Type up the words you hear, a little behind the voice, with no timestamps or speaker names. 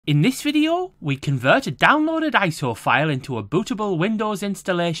In this video, we convert a downloaded ISO file into a bootable Windows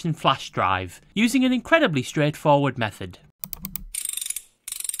installation flash drive using an incredibly straightforward method.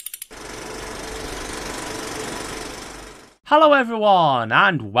 Hello everyone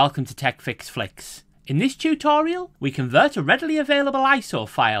and welcome to TechFixFlix. In this tutorial, we convert a readily available ISO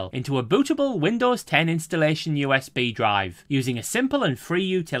file into a bootable Windows 10 installation USB drive using a simple and free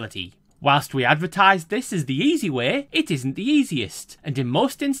utility. Whilst we advertised this as the easy way, it isn't the easiest, and in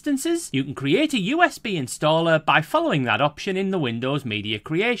most instances you can create a USB installer by following that option in the Windows Media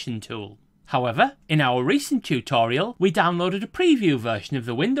Creation tool. However, in our recent tutorial we downloaded a preview version of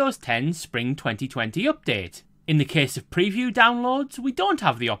the Windows 10 Spring 2020 update. In the case of preview downloads, we don't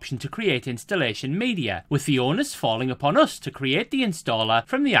have the option to create installation media, with the onus falling upon us to create the installer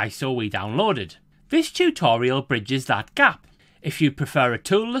from the ISO we downloaded. This tutorial bridges that gap. If you prefer a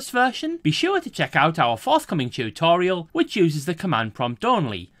toolless version, be sure to check out our forthcoming tutorial which uses the command prompt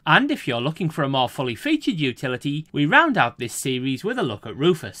only, and if you're looking for a more fully featured utility, we round out this series with a look at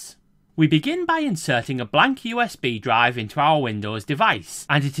Rufus. We begin by inserting a blank USB drive into our Windows device,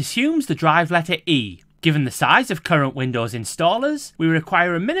 and it assumes the drive letter E. Given the size of current Windows installers, we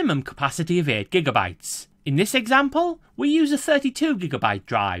require a minimum capacity of 8GB. In this example, we use a 32GB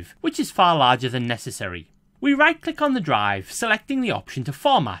drive, which is far larger than necessary. We right-click on the drive, selecting the option to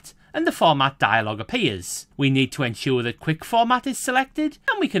format, and the format dialog appears. We need to ensure that quick format is selected,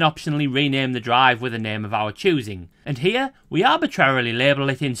 and we can optionally rename the drive with a name of our choosing. And here, we arbitrarily label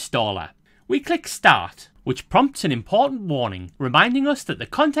it installer. We click start, which prompts an important warning, reminding us that the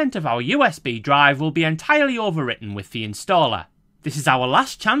content of our USB drive will be entirely overwritten with the installer. This is our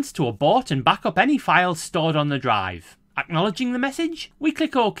last chance to abort and back up any files stored on the drive. Acknowledging the message, we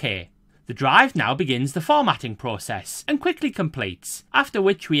click OK. The drive now begins the formatting process and quickly completes, after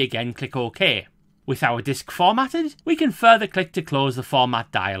which we again click OK. With our disk formatted, we can further click to close the format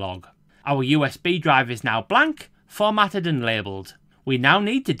dialog. Our USB drive is now blank, formatted and labelled. We now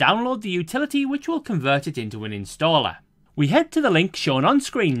need to download the utility which will convert it into an installer. We head to the link shown on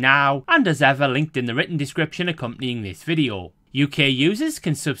screen now, and as ever linked in the written description accompanying this video. UK users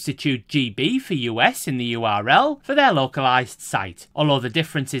can substitute GB for US in the URL for their localised site, although the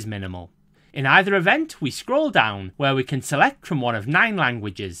difference is minimal. In either event, we scroll down, where we can select from one of 9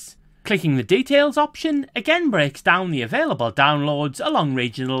 languages. Clicking the Details option again breaks down the available downloads along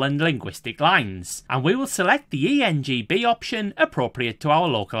regional and linguistic lines, and we will select the ENGB option appropriate to our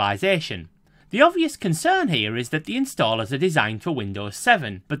localisation. The obvious concern here is that the installers are designed for Windows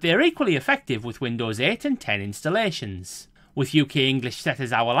 7, but they are equally effective with Windows 8 and 10 installations. With UK English set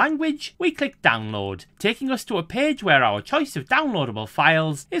as our language, we click Download, taking us to a page where our choice of downloadable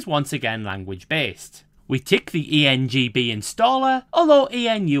files is once again language based. We tick the ENGB installer, although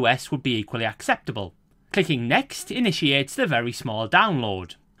ENUS would be equally acceptable. Clicking Next initiates the very small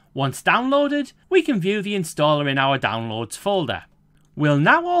download. Once downloaded, we can view the installer in our Downloads folder. We'll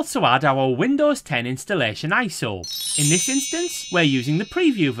now also add our Windows 10 installation ISO. In this instance, we're using the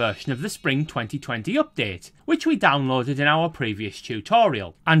preview version of the Spring 2020 update, which we downloaded in our previous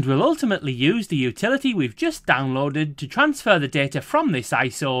tutorial, and we'll ultimately use the utility we've just downloaded to transfer the data from this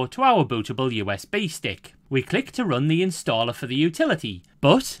ISO to our bootable USB stick. We click to run the installer for the utility,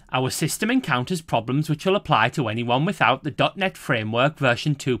 but our system encounters problems which will apply to anyone without the .NET Framework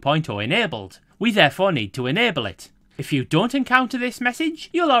version 2.0 enabled. We therefore need to enable it. If you don't encounter this message,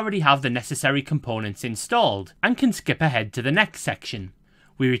 you'll already have the necessary components installed, and can skip ahead to the next section.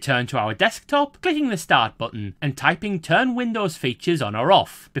 We return to our desktop, clicking the Start button, and typing Turn Windows Features on or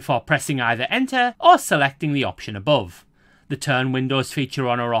off, before pressing either Enter or selecting the option above. The Turn Windows Feature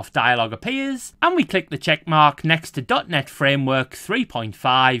on or off dialog appears, and we click the checkmark next to .NET Framework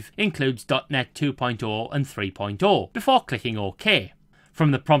 3.5 includes .NET 2.0 and 3.0, before clicking OK.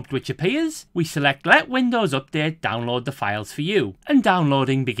 From the prompt which appears, we select Let Windows Update download the files for you, and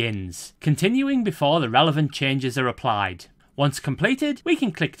downloading begins, continuing before the relevant changes are applied. Once completed, we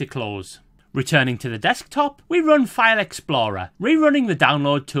can click to close. Returning to the desktop, we run File Explorer, rerunning the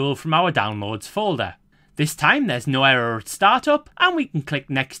download tool from our Downloads folder. This time there's no error at startup, and we can click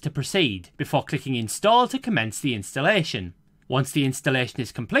Next to proceed, before clicking Install to commence the installation. Once the installation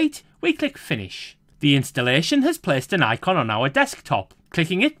is complete, we click Finish. The installation has placed an icon on our desktop.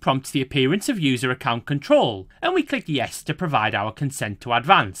 Clicking it prompts the appearance of user account control, and we click Yes to provide our consent to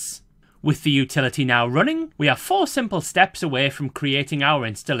advance. With the utility now running, we are 4 simple steps away from creating our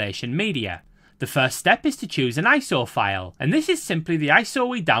installation media. The first step is to choose an ISO file, and this is simply the ISO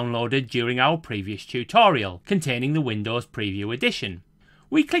we downloaded during our previous tutorial, containing the Windows Preview Edition.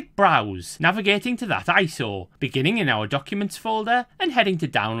 We click Browse, navigating to that ISO, beginning in our Documents folder and heading to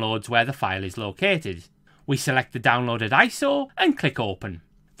Downloads where the file is located. We select the downloaded ISO and click Open.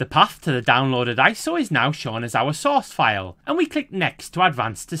 The path to the downloaded ISO is now shown as our source file, and we click Next to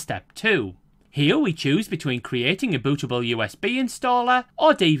advance to step 2. Here we choose between creating a bootable USB installer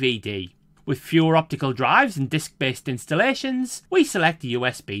or D.V.D. With fewer optical drives and disk-based installations, we select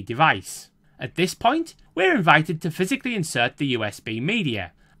U.S.B device. At this point, we're invited to physically insert the USB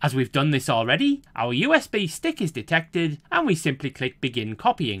media. As we've done this already, our USB stick is detected and we simply click Begin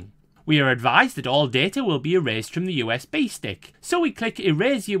Copying. We are advised that all data will be erased from the USB stick, so we click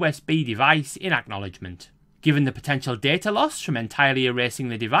Erase USB device in acknowledgement. Given the potential data loss from entirely erasing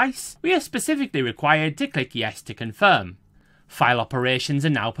the device, we are specifically required to click Yes to confirm. File operations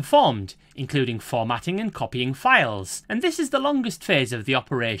are now performed, including formatting and copying files, and this is the longest phase of the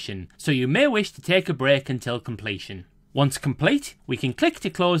operation, so you may wish to take a break until completion. Once complete, we can click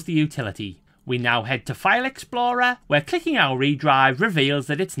to close the utility. We now head to File Explorer, where clicking our read drive reveals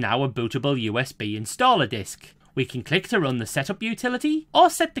that it's now a bootable USB installer disk. We can click to run the setup utility,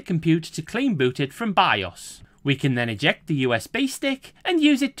 or set the computer to clean boot it from BIOS. We can then eject the USB stick and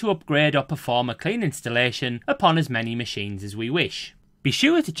use it to upgrade or perform a clean installation upon as many machines as we wish. Be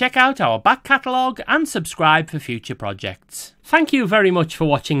sure to check out our back catalogue and subscribe for future projects. Thank you very much for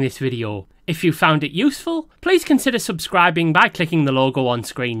watching this video. If you found it useful, please consider subscribing by clicking the logo on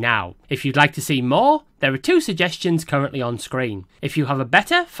screen now. If you'd like to see more, there are 2 suggestions currently on screen. If you have a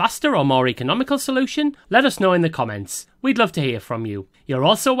better, faster or more economical solution, let us know in the comments. We'd love to hear from you. You're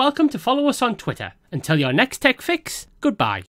also welcome to follow us on Twitter. Until your next tech fix, goodbye.